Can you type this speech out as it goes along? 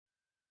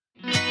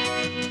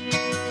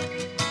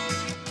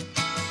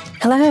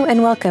Hello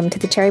and welcome to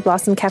the Cherry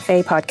Blossom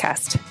Cafe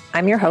podcast.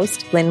 I'm your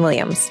host, Lynn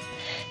Williams.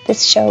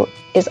 This show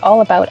is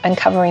all about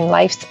uncovering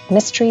life's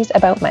mysteries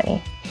about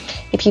money.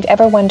 If you've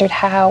ever wondered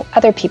how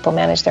other people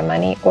manage their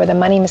money or the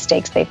money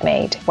mistakes they've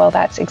made, well,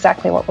 that's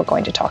exactly what we're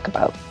going to talk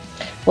about.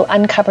 We'll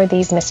uncover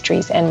these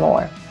mysteries and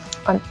more.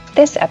 On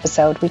this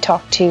episode, we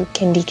talk to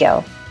Kindi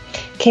Gill.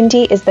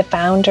 Kindi is the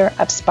founder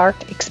of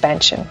Spark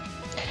Expansion.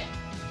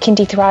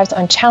 Kindi thrives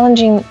on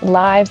challenging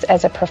lives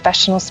as a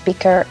professional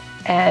speaker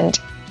and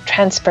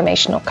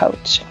transformational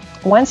coach.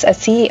 Once a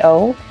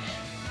CEO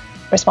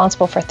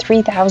responsible for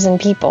 3,000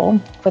 people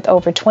with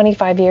over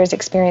 25 years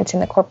experience in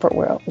the corporate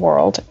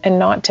world, and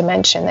not to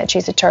mention that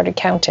she's a chartered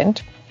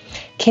accountant,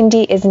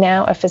 Kindi is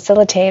now a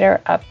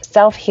facilitator of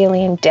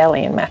self-healing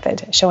Delian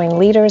method, showing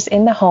leaders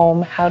in the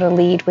home how to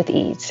lead with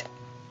ease.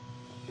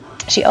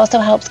 She also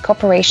helps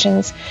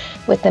corporations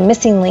with the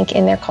missing link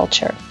in their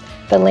culture,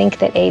 the link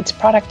that aids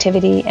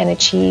productivity and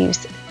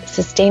achieves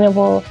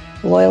sustainable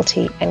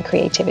loyalty and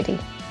creativity.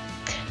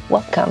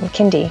 Welcome,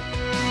 Kindi.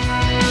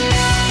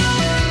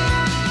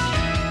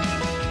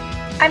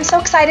 I'm so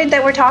excited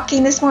that we're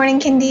talking this morning,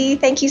 Kindi.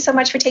 Thank you so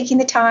much for taking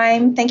the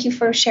time. Thank you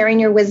for sharing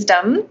your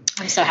wisdom.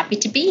 I'm so happy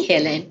to be here,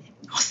 Lynn.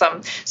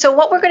 Awesome. So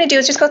what we're going to do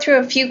is just go through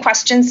a few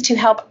questions to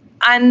help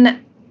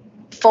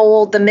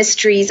unfold the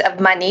mysteries of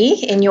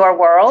money in your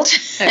world.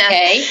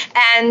 Okay.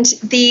 And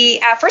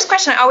the first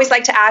question I always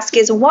like to ask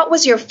is, what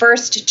was your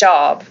first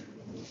job?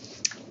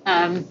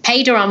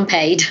 Paid or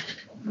unpaid?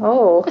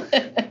 Oh,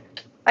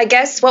 I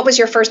guess, what was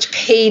your first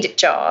paid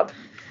job?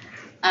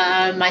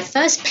 My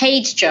first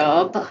paid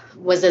job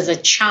was as a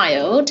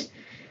child,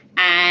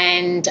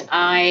 and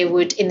I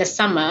would, in the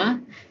summer,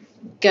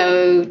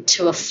 go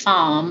to a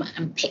farm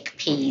and pick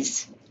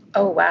peas.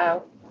 Oh,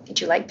 wow.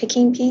 Did you like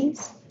picking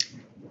peas?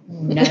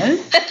 No.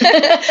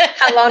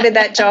 How long did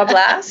that job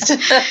last?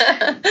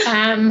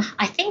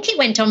 I think it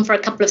went on for a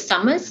couple of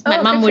summers.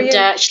 My mum good would for you.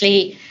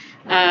 actually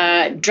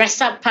dress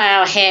up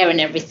our hair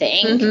and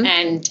everything,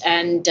 and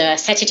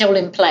set it all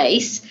in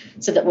place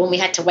so that when we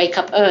had to wake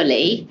up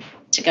early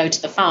to go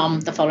to the farm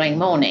the following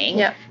morning,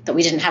 that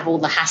we didn't have all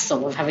the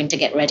hassle of having to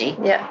get ready.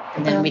 Yeah.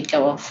 And then we'd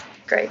go off.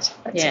 Great.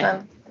 That's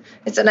fun.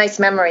 It's a nice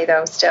memory,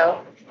 though,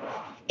 still.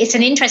 It's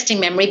an interesting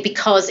memory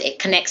because it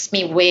connects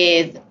me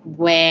with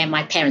where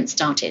my parents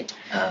started.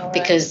 Oh, right.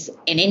 Because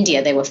in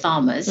India, they were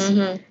farmers.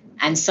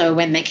 And so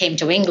when they came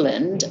to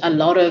England, a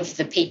lot of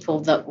the people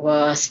that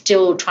were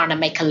still trying to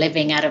make a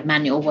living out of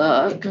manual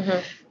work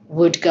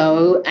would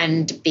go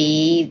and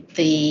be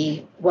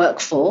the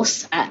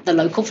workforce at the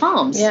local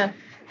farms. Yeah.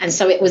 And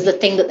so it was the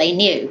thing that they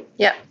knew.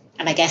 Yeah.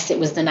 And I guess it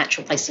was the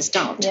natural place to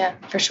start. Yeah,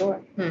 for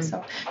sure.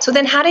 So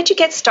then how did you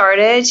get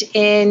started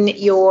in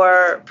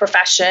your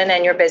profession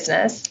and your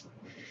business?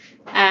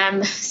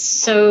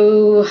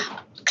 So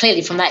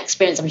clearly from that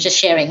experience I'm just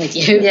sharing with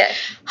you,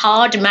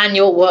 hard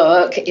manual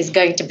work is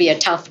going to be a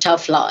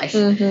tough life.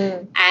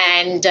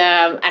 And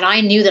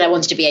I knew that I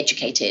wanted to be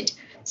educated.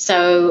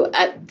 So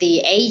at the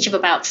age of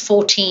about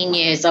 14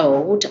 years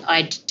old,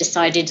 I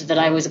decided that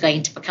I was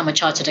going to become a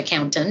chartered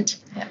accountant.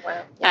 Yeah,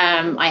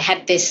 wow. I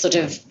had this sort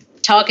of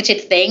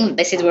targeted thing.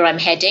 This is where I'm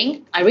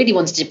heading. I really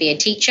wanted to be a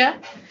teacher,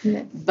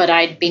 but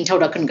I'd been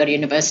told I couldn't go to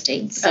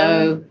university.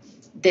 So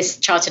this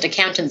chartered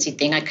accountancy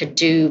thing I could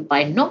do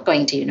by not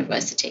going to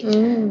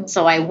university.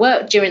 So I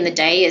worked during the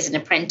day as an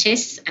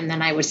apprentice, and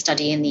then I would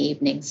study in the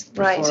evenings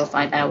for 4 or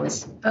 5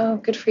 hours. Oh,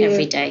 good for you.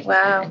 Every day.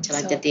 Wow. Until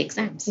I did the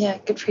exams. Yeah,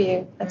 good for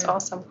you. That's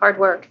awesome. Hard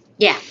work.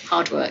 Yeah,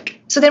 hard work.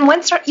 So then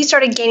once you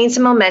started gaining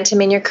some momentum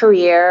in your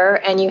career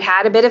and you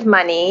had a bit of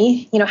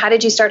money, how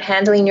did you start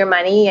handling your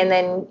money and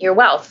then your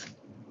wealth?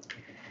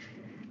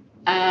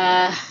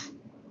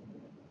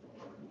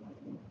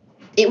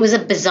 It was a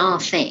bizarre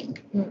thing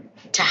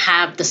to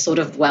have the sort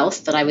of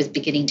wealth that I was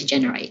beginning to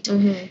generate.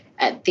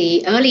 At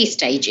the early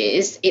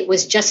stages, it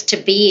was just to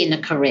be in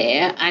a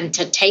career and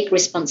to take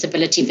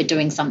responsibility for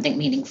doing something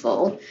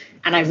meaningful.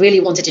 And I really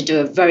wanted to do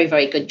a very,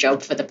 very good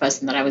job for the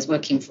person that I was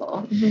working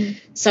for.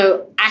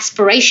 So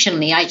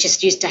aspirationally, I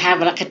just used to have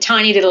like a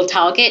tiny little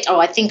target. Oh,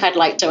 I think I'd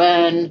like to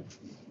earn.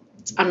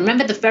 I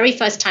remember the very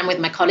first time with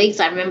my colleagues,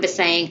 I remember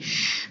saying,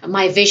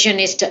 my vision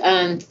is to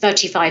earn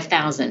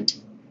 35,000.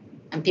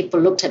 And people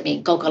looked at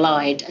me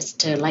goggle-eyed as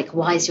to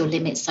why is your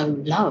limit so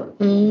low?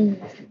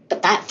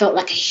 But that felt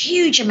like a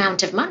huge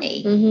amount of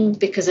money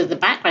because of the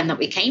background that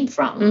we came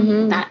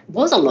from. That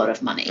was a lot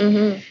of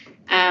money.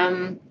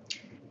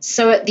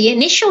 So at the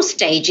initial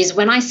stages,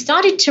 when I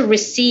started to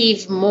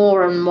receive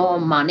more and more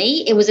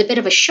money, it was a bit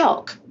of a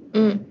shock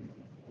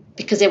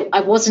because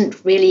I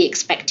wasn't really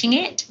expecting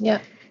it. Yeah.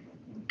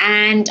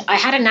 And I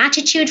had an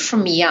attitude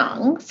from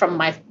young,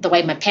 from the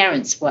way my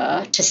parents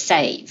were, to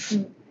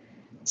save.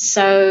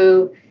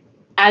 So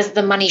as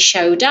the money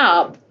showed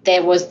up,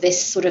 there was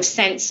this sort of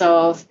sense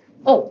of,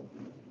 oh,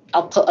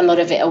 I'll put a lot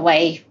of it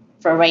away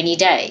for a rainy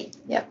day.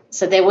 Yeah.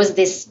 So there was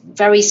this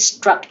very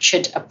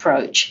structured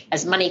approach.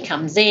 As money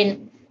comes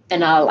in,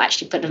 then I'll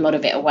actually put a lot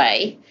of it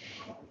away.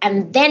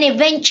 And then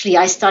eventually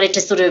I started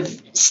to sort of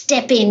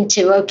step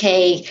into, I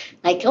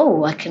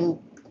can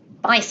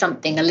buy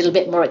something a little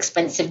bit more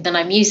expensive than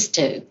I'm used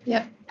to.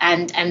 Yeah.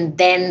 And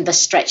then the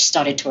stretch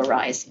started to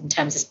arise in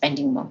terms of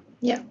spending more.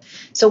 Yeah.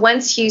 So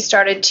once you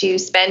started to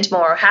spend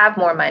more or have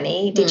more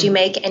money, did you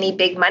make any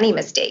big money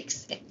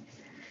mistakes?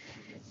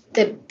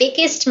 The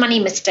biggest money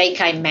mistake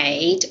I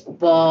made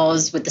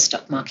was with the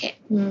stock market.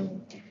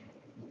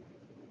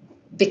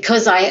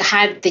 Because I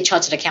had the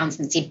chartered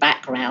accountancy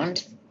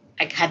background,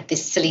 I had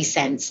this silly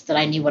sense that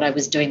I knew what I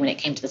was doing when it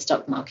came to the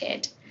stock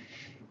market.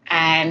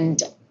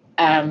 And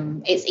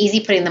it's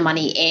easy putting the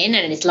money in,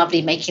 and it's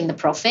lovely making the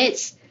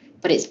profits,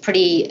 but it's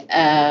pretty,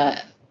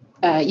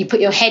 you put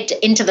your head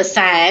into the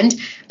sand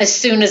as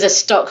soon as a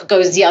stock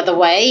goes the other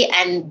way,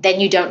 and then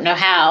you don't know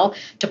how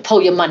to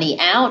pull your money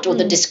out or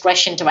the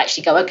discretion to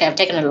actually go, okay, I've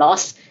taken a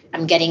loss,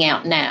 I'm getting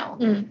out now.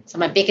 So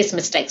my biggest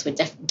mistakes were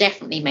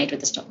definitely made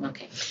with the stock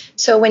market.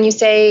 So when you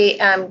say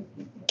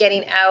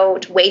getting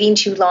out, waiting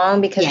too long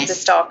because Yes. the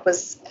stock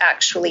was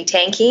actually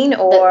tanking,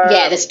 or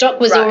the stock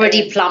was Right.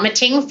 already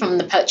plummeting from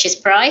the purchase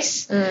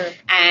price,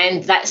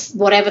 and that's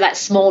whatever that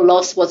small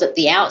loss was at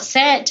the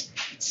outset.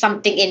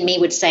 Something in me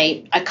would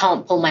say, I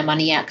can't pull my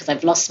money out because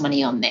I've lost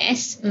money on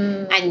this,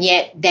 and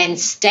yet then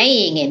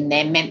staying in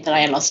there meant that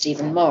I lost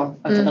even more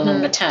over the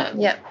longer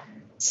term. Yeah.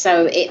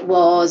 So it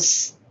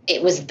was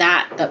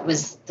that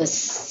was the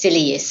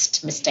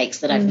silliest mistakes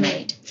that I've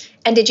made.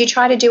 And did you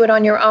try to do it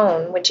on your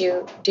own?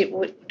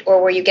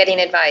 Or were you getting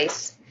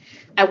advice?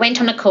 I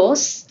went on a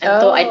course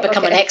and thought I'd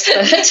become an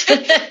expert.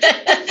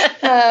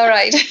 All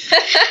right.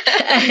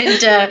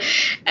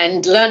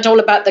 and learned all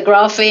about the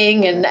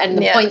graphing and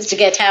the Yeah. points to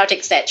get out,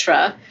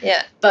 etc.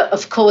 Yeah. But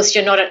of course,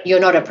 you're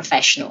not a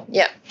professional,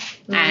 Yeah.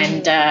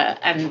 and that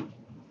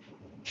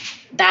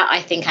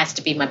I think has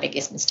to be my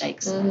biggest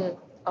mistakes.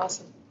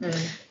 Awesome.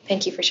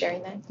 Thank you for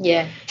sharing that.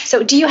 Yeah.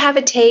 So do you have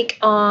a take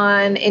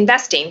on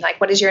investing? Like,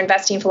 what is your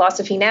investing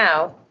philosophy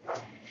now?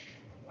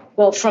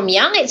 Well, from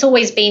young, it's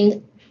always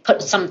been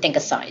put something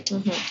aside.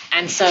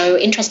 And so,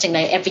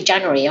 interestingly, every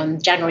January,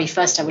 on January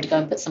 1st, I would go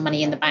and put some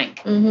money in the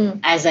bank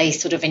as a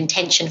sort of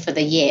intention for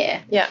the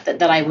year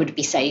that I would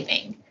be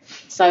saving.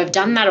 So I've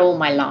done that all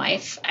my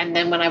life. And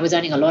then when I was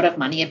earning a lot of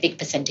money, a big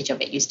percentage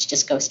of it used to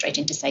just go straight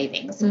into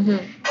savings.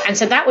 And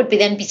so that would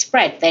then be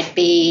spread. There'd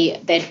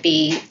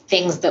be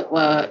things that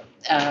were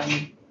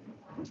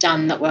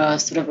done that were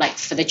sort of like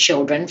for the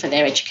children, for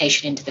their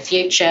education into the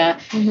future.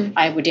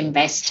 I would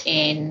invest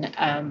in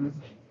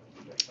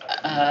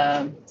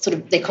sort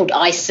of, they're called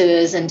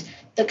ISAs and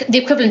the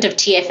equivalent of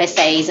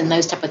TFSAs and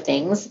those type of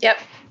things. Yep.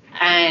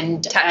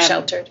 And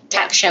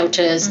Tax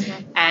shelters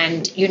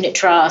and unit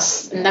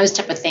trusts and those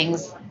type of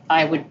things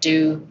I would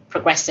do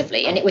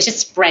progressively. And it was just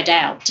spread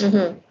out.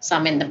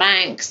 Some in the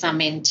bank, some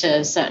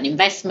into certain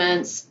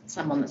investments,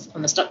 some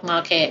on the stock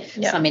market,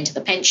 some into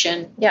the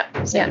pension.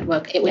 So it would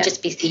work. It would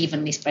just be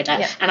evenly spread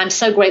out. And I'm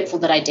so grateful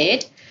that I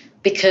did,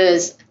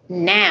 because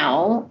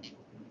now,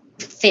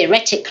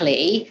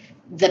 theoretically,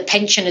 the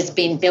pension has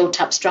been built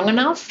up strong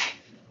enough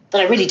that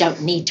I really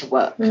don't need to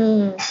work.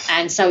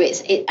 And so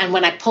and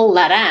when I pull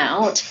that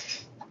out,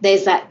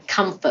 there's that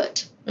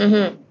comfort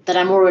that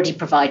I'm already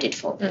provided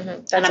for.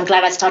 And I'm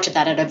glad I started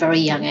that at a very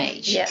young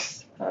age.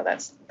 Yes. Oh,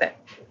 that's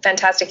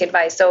fantastic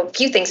advice. So a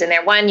few things in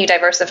there. One, you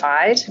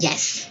diversified.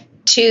 Yes.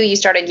 Two, you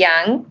started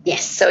young.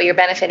 Yes. So you're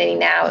benefiting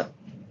now,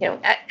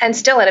 and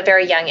still at a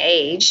very young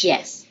age.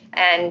 Yes.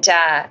 And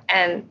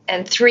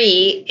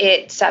three,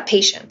 it's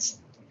patience.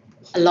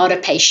 A lot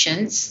of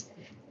patience.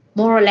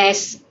 More or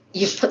less,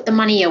 you've put the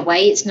money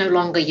away, it's no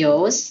longer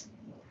yours.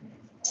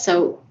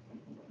 So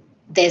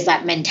there's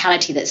that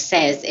mentality that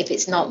says, if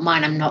it's not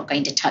mine, I'm not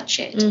going to touch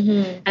it.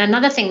 And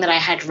another thing that I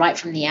had right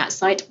from the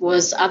outside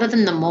was, other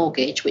than the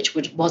mortgage, which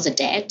was a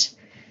debt,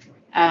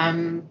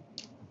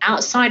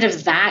 outside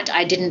of that,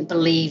 I didn't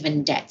believe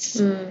in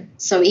debts.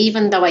 So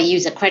even though I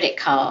use a credit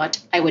card,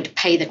 I would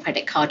pay the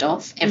credit card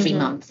off every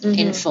month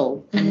in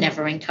full and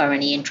never incur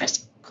any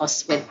interest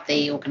costs with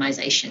the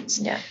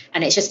organizations.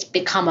 And it's just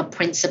become a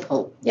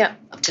principle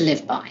to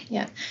live by,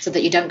 so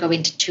that you don't go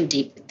into too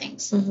deep with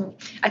things.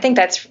 I think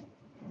that's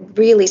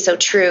really so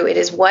true. It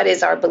is, what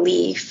is our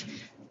belief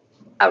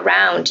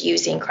around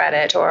using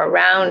credit or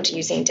around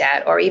using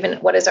debt, or even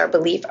what is our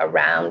belief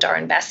around our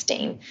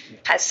investing,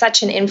 has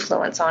such an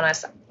influence on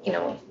us,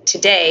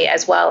 today,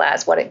 as well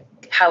as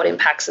how it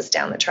impacts us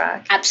down the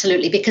track.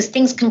 Absolutely, because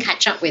things can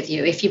catch up with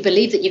you. If you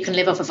believe that you can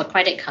live off of a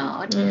credit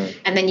card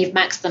and then you've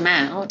maxed them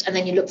out and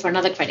then you look for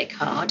another credit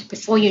card,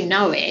 before you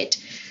know it,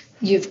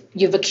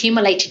 you've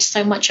accumulated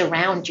so much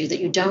around you that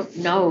you don't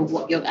know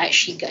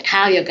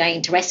how you're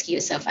going to rescue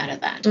yourself out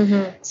of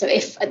that. So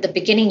if at the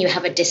beginning you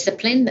have a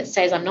discipline that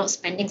says, I'm not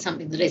spending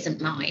something that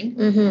isn't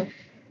mine,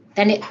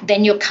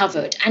 then you're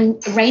covered.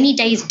 And rainy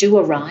days do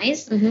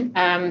arise.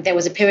 There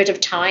was a period of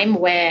time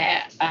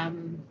where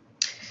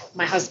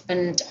my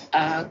husband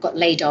got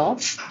laid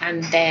off,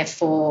 and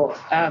therefore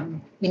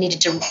we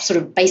needed to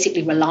sort of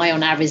basically rely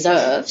on our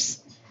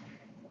reserves.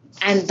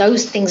 And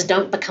those things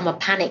don't become a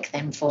panic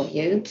then for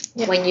you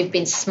when you've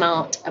been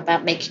smart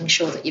about making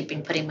sure that you've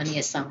been putting money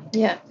aside.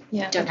 Yeah.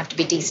 You don't have to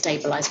be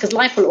destabilized, because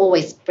life will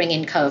always bring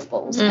in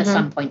curveballs at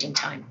some point in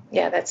time.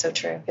 Yeah, that's so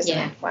true, isn't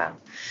it? Wow.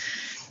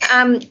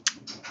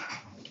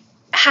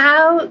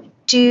 How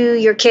do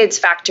your kids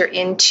factor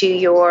into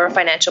your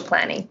financial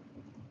planning?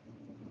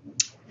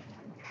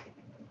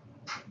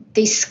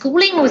 The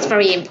schooling was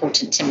very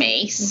important to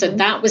me. So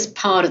that was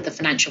part of the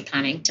financial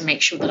planning, to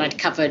make sure that I'd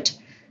covered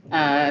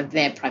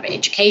their private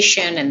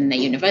education and their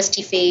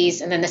university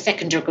fees, and then the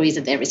second degrees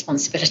of their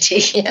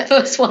responsibility. The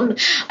first one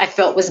I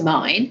felt was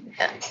mine.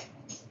 Yeah.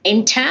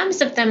 In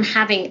terms of them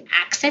having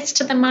access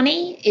to the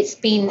money, it's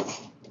been,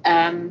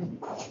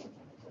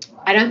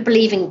 I don't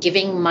believe in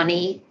giving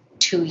money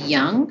too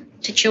young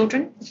to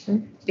children,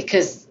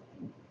 because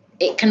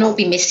it can all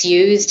be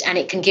misused and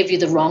it can give you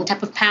the wrong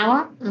type of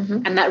power.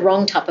 And that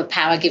wrong type of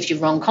power gives you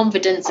wrong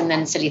confidence, and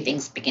then silly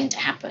things begin to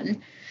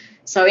happen.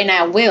 So in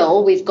our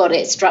will, we've got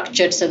it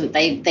structured so that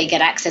they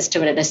get access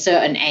to it at a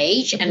certain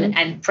age,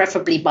 and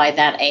preferably by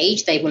that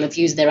age, they will have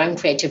used their own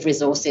creative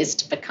resources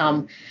to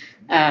become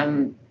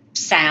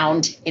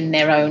sound in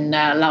their own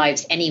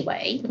lives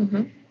anyway.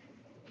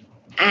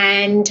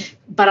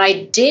 But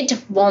I did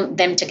want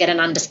them to get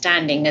an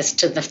understanding as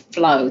to the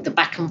flow, the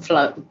back and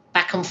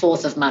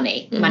forth of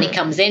money. Money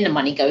comes in and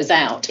money goes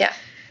out. Yeah.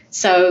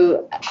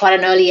 So quite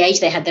an early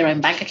age, they had their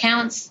own bank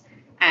accounts,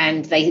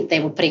 and they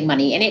were putting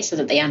money in it so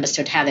that they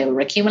understood how they were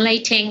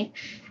accumulating.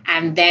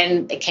 And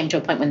then it came to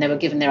a point when they were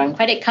given their own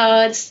credit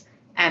cards,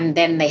 and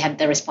then they had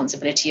the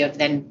responsibility of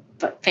then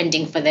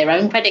fending for their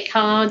own credit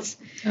cards.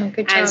 Oh,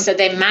 good job. And so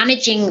they're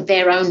managing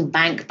their own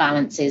bank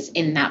balances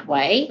in that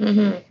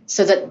way,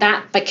 so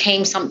that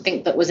became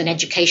something that was an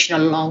education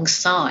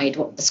alongside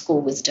what the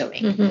school was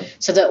doing.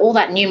 So that all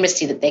that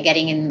numeracy that they're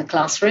getting in the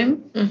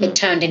classroom, it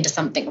turned into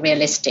something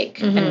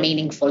realistic and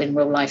meaningful in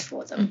real life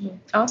for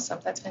them. Awesome.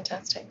 That's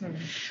fantastic.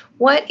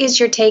 What is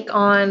your take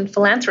on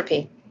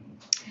philanthropy?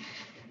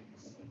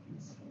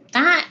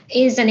 That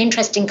is an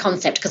interesting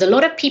concept, because a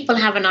lot of people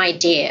have an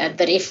idea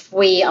that if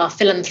we are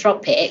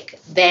philanthropic,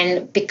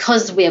 then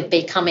because we are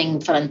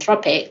becoming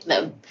philanthropic,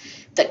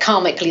 that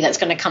karmically that's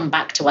going to come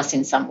back to us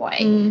in some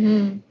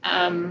way.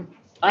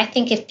 I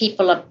think if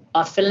people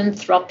are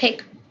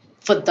philanthropic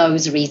for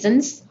those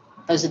reasons,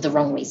 those are the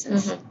wrong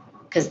reasons,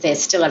 because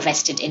there's still a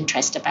vested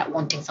interest about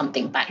wanting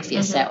something back for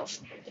yourself.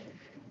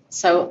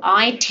 So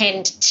I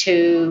tend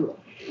to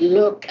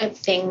look at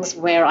things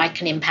where I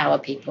can empower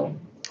people.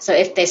 So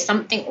if there's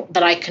something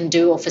that I can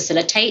do or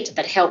facilitate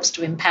that helps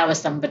to empower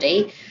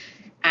somebody,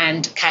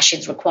 and cash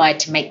is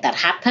required to make that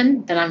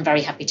happen, then I'm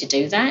very happy to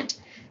do that.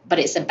 But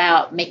it's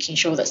about making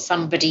sure that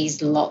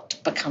somebody's lot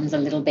becomes a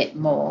little bit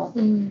more.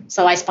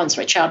 So I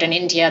sponsor a child in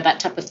India, that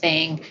type of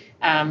thing.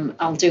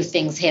 I'll do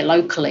things here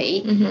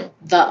locally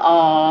that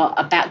are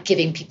about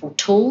giving people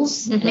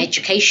tools and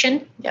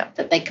education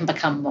that they can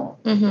become more.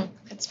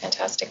 That's a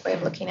fantastic way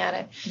of looking at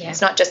it.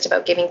 It's not just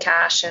about giving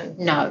cash and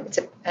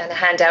a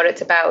handout.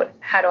 It's about,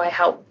 how do I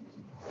help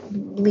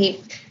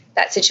leave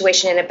that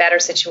situation in a better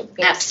state so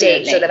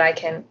that I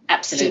can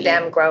see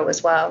them grow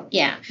as well.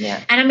 Yeah.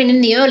 And I mean,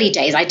 in the early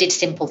days, I did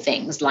simple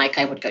things, like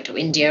I would go to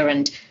India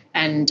and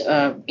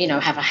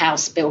have a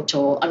house built,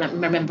 or I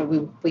remember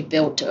we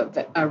built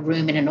a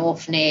room in an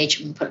orphanage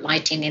and put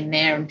lighting in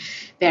there and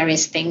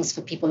various things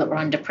for people that were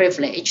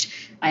underprivileged.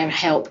 I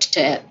helped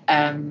to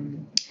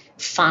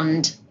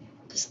fund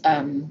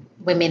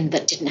women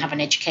that didn't have an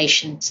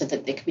education so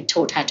that they could be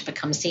taught how to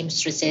become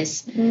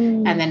seamstresses.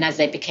 And then as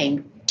they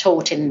became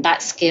taught in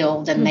that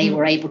skill, then they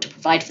were able to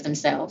provide for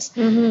themselves.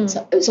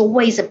 So it's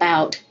always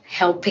about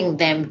helping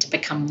them to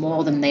become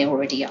more than they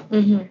already are.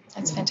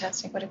 That's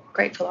fantastic. What a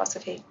great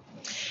philosophy.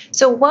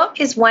 So what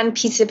is one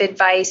piece of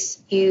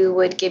advice you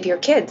would give your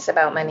kids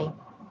about money?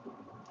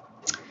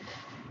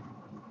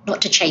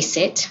 Not to chase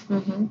it.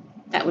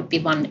 That would be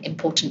one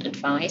important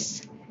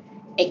advice.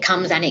 It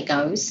comes and it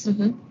goes.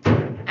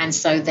 And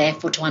so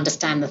therefore to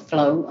understand the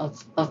flow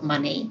of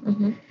money.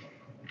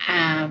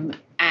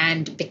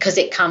 And because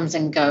it comes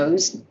and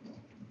goes,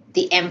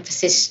 the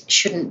emphasis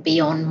shouldn't be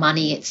on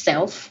money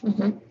itself.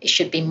 It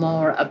should be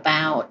more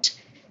about,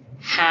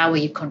 how are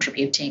you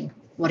contributing?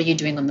 What are you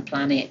doing on the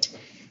planet?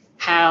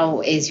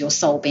 How is your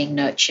soul being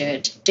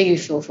nurtured? Do you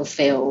feel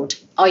fulfilled?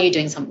 Are you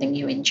doing something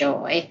you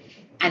enjoy?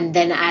 And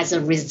then as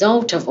a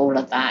result of all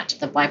of that,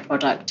 the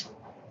byproduct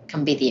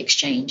can be the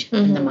exchange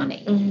and the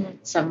money.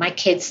 So my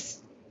kids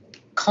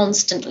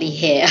constantly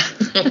hear,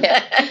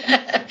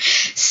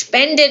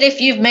 spend it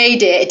if you've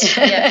made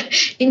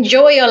it.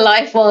 Enjoy your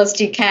life whilst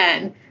you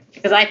can,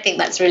 because I think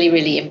that's really,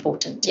 really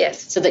important.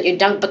 So that you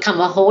don't become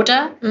a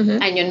hoarder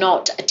and you're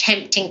not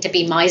attempting to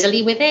be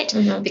miserly with it,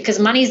 because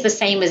money is the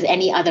same as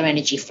any other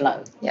energy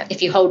flow.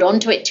 If you hold on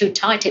to it too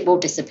tight, it will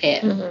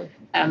disappear.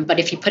 But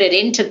if you put it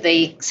into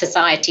the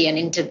society and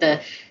into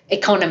the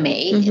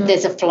economy,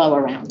 there's a flow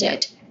around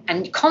it.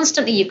 And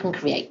constantly you can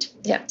create.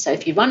 So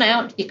if you run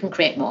out, you can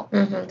create more,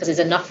 because there's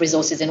enough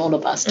resources in all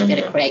of us to be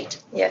able to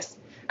create.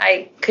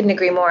 I couldn't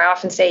agree more. I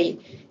often say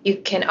you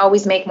can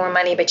always make more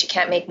money, but you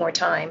can't make more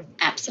time.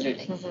 Absolutely.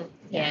 Absolutely.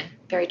 Yeah.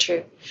 Very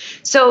true.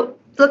 So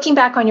looking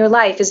back on your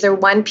life, is there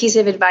one piece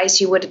of advice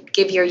you would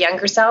give your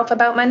younger self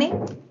about money?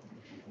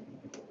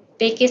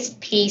 Biggest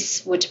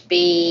piece would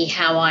be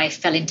how I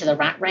fell into the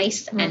rat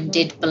race and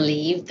did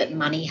believe that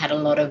money had a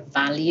lot of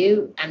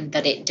value and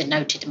that it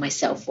denoted my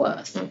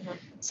self-worth.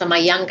 So my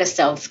younger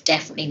self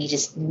definitely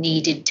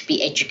needed to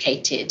be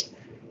educated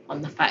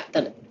on the fact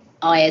that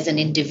I as an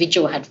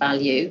individual had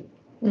value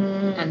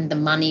and the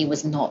money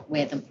was not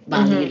where the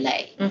value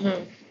lay.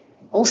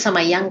 Also,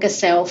 my younger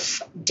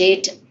self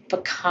did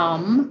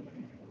become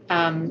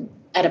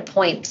at a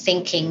point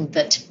thinking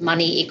that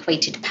money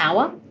equated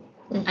power.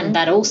 And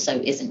that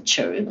also isn't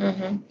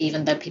true,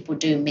 even though people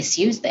do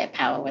misuse their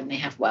power when they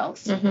have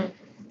wealth.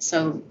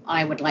 So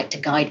I would like to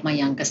guide my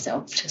younger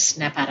self to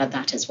snap out of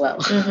that as well.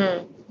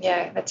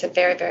 Yeah, that's a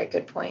very, very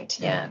good point.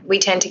 Yeah. We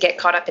tend to get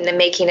caught up in the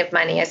making of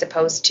money as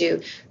opposed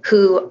to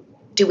who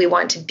do we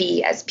want to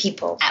be as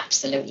people.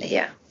 Absolutely.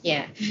 Yeah.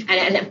 Yeah.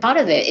 And part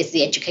of it is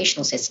the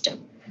educational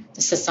system.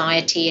 The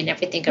society and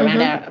everything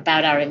around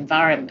about our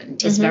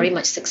environment is very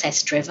much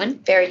success driven.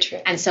 Very true.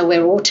 And so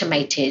we're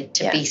automated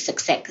to be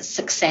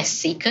success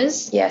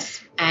seekers.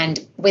 Yes. And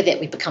with it,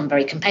 we become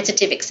very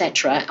competitive,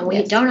 etc. And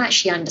we don't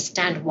actually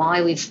understand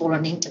why we've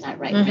fallen into that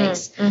rat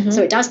race.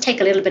 So it does take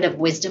a little bit of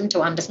wisdom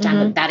to understand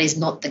that that is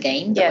not the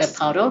game that we're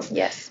part of.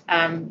 Yes.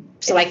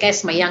 So I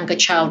guess my younger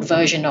child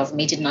version of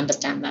me didn't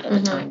understand that at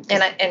the time.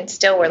 And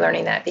still we're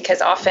learning that,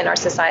 because often our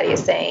society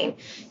is saying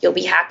you'll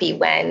be happy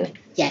when,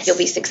 you'll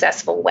be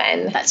successful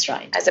when. That's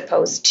right. As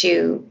opposed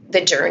to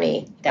the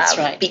journey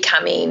of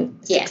becoming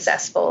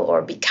successful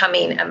or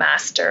becoming a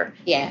master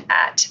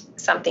at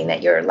something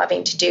that you're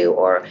loving to do,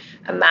 or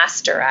a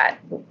master at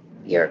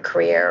your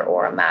career,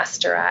 or a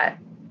master at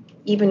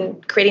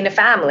even creating a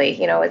family.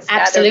 You know, it's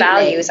other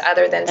values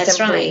other than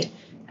simply...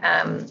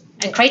 and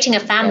creating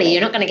a family,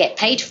 you're not going to get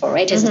paid for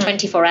it. It's a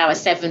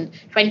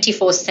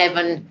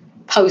 24/7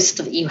 post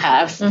that you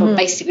have for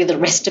basically the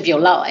rest of your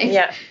life.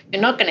 Yeah.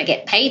 You're not going to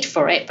get paid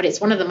for it, but it's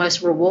one of the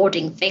most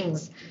rewarding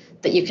things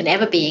that you can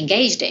ever be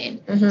engaged in.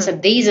 So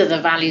these are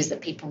the values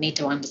that people need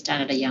to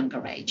understand at a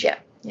younger age.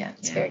 Yeah,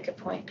 it's a very good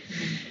point.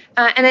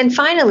 And then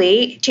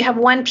finally, do you have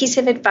one piece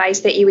of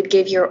advice that you would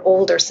give your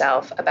older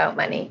self about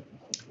money?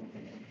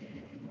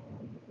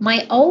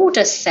 My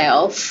older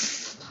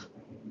self,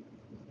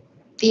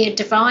 the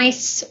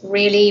advice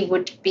really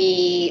would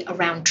be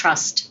around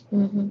trust.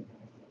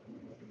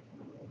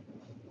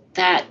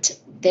 That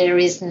there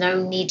is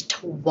no need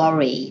to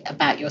worry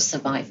about your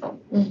survival.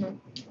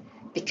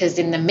 Because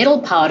in the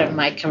middle part of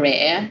my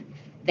career,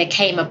 there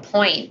came a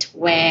point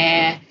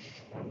where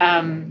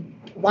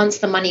once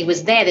the money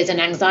was there, there's an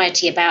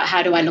anxiety about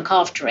how do I look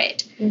after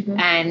it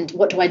and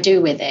what do I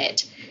do with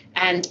it.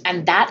 And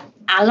that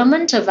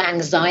element of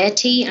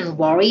anxiety and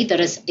worry that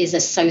is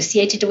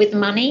associated with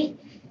money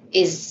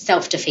is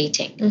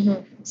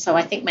self-defeating. So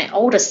I think my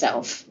older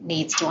self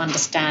needs to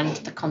understand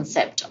the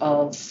concept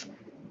of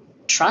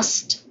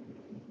trust,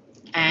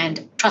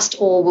 and trust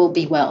all will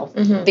be well,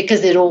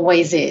 because it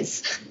always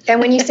is. And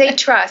when you say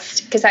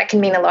trust, because that can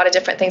mean a lot of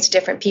different things to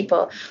different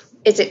people,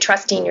 is it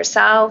trusting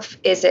yourself?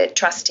 Is it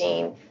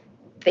trusting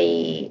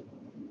that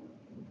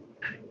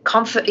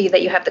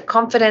you have the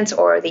confidence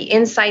or the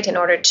insight in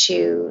order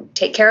to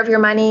take care of your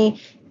money?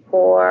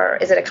 Or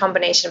is it a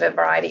combination of a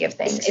variety of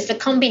things? It's a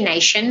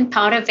combination.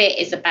 Part of it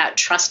is about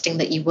trusting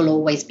that you will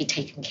always be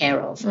taken care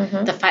of.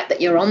 The fact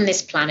that you're on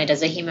this planet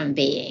as a human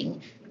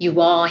being, you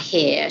are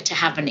here to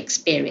have an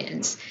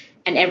experience,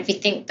 and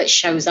everything that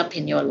shows up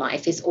in your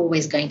life is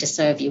always going to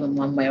serve you in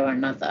one way or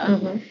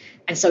another.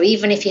 And so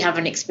even if you have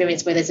an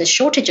experience where there's a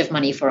shortage of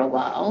money for a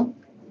while,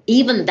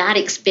 even that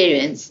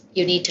experience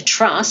you need to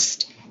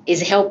trust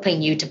is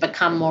helping you to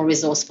become more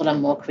resourceful and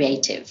more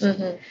creative.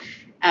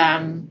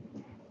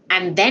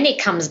 And then it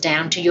comes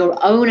down to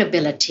your own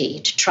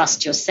ability to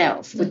trust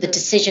yourself with the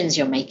decisions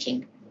you're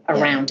making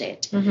around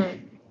it.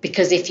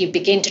 Because if you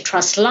begin to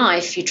trust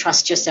life, you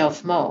trust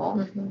yourself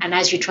more. And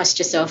as you trust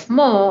yourself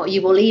more,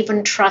 you will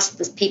even trust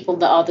the people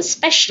that are the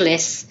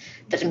specialists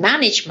that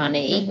manage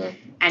money,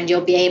 and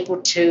you'll be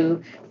able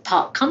to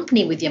part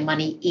company with your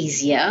money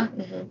easier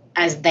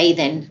as they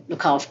then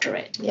look after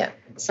it.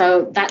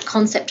 So that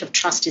concept of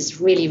trust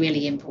is really,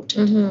 really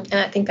important. And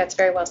I think that's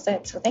very well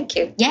said. So thank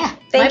you. Yeah,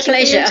 my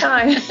pleasure. For your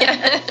time.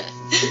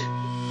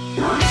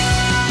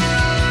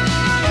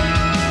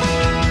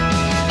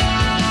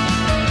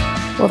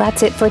 Well,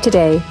 that's it for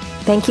today.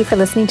 Thank you for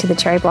listening to the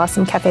Cherry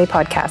Blossom Cafe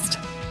podcast.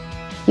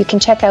 You can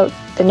check out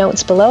the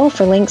notes below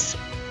for links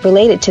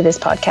related to this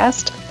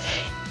podcast.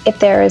 If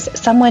there is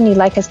someone you'd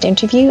like us to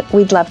interview,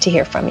 we'd love to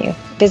hear from you.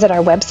 Visit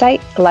our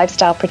website,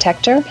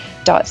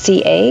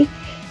 lifestyleprotector.ca,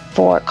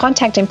 for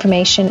contact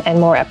information and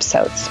more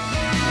episodes.